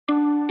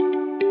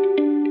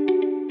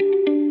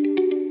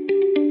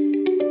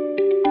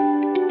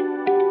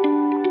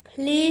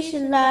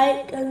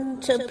like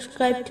and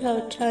subscribe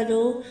to our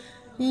channel.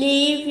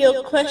 Leave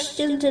your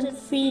questions and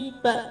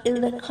feedback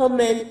in the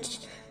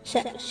comments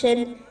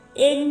section.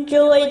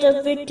 Enjoy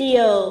the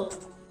video.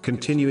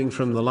 Continuing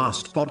from the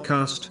last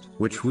podcast,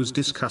 which was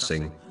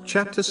discussing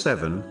chapter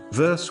 7,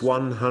 verse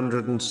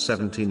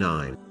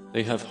 179.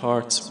 They have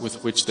hearts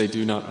with which they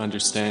do not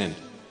understand.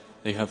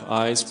 They have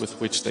eyes with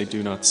which they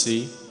do not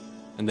see,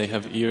 and they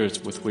have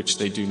ears with which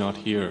they do not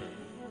hear.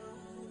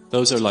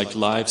 Those are like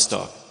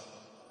livestock.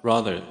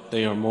 Rather,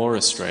 they are more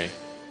astray.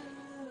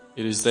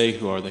 It is they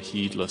who are the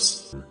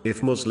heedless.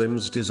 If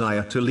Muslims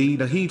desire to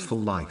lead a heedful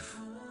life,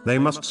 they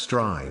must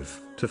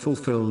strive to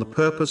fulfill the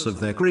purpose of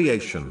their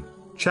creation.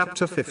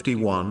 Chapter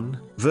 51,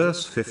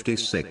 verse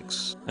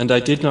 56. And I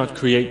did not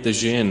create the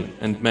jinn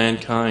and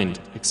mankind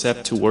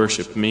except to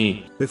worship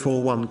me.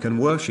 Before one can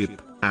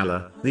worship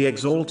Allah, the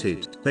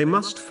Exalted, they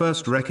must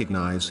first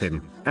recognize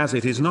Him, as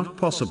it is not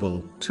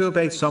possible to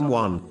obey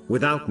someone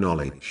without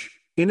knowledge.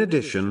 In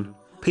addition,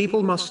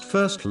 people must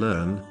first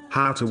learn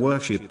how to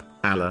worship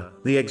Allah,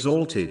 the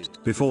Exalted,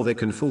 before they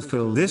can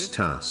fulfill this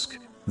task.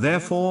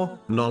 Therefore,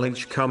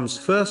 knowledge comes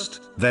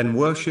first, then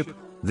worship.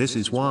 This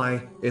is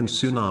why, in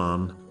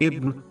Sunan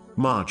Ibn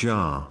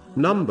Majah,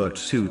 number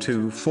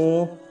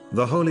 224,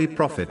 the Holy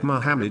Prophet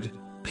Muhammad,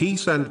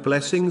 peace and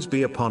blessings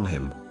be upon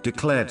him,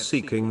 declared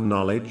seeking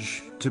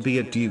knowledge to be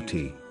a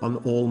duty on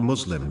all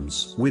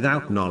Muslims.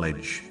 Without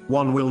knowledge,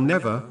 one will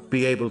never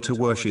be able to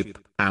worship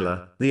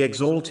Allah, the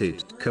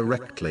Exalted,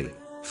 correctly.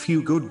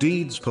 Few good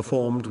deeds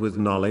performed with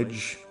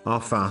knowledge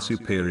are far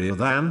superior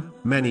than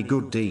many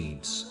good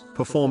deeds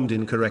performed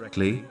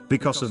incorrectly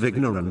because of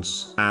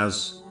ignorance,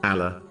 as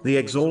Allah, the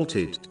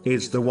Exalted,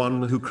 is the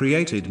one who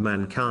created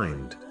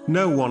mankind.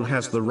 No one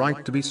has the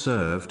right to be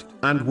served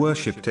and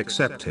worshipped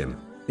except Him.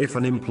 If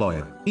an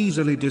employer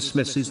easily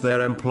dismisses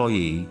their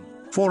employee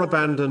for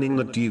abandoning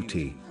the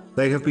duty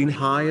they have been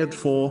hired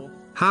for,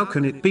 how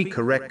can it be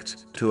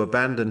correct to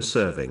abandon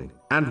serving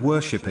and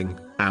worshipping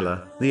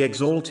Allah, the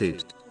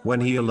Exalted,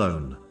 when He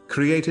alone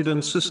created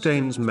and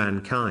sustains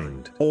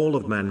mankind? All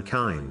of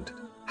mankind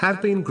have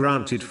been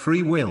granted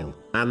free will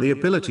and the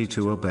ability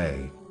to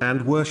obey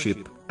and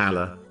worship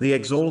Allah, the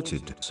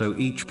Exalted. So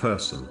each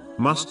person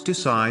must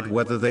decide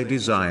whether they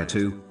desire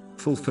to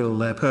fulfill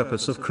their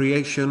purpose of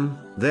creation,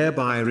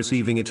 thereby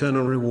receiving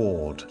eternal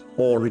reward,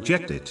 or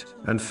reject it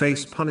and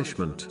face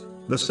punishment.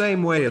 The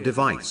same way a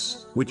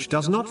device which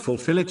does not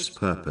fulfill its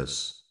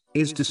purpose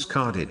is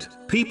discarded.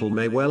 People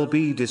may well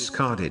be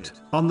discarded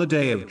on the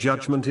day of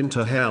judgment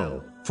into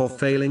hell for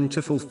failing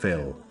to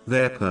fulfill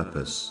their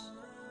purpose.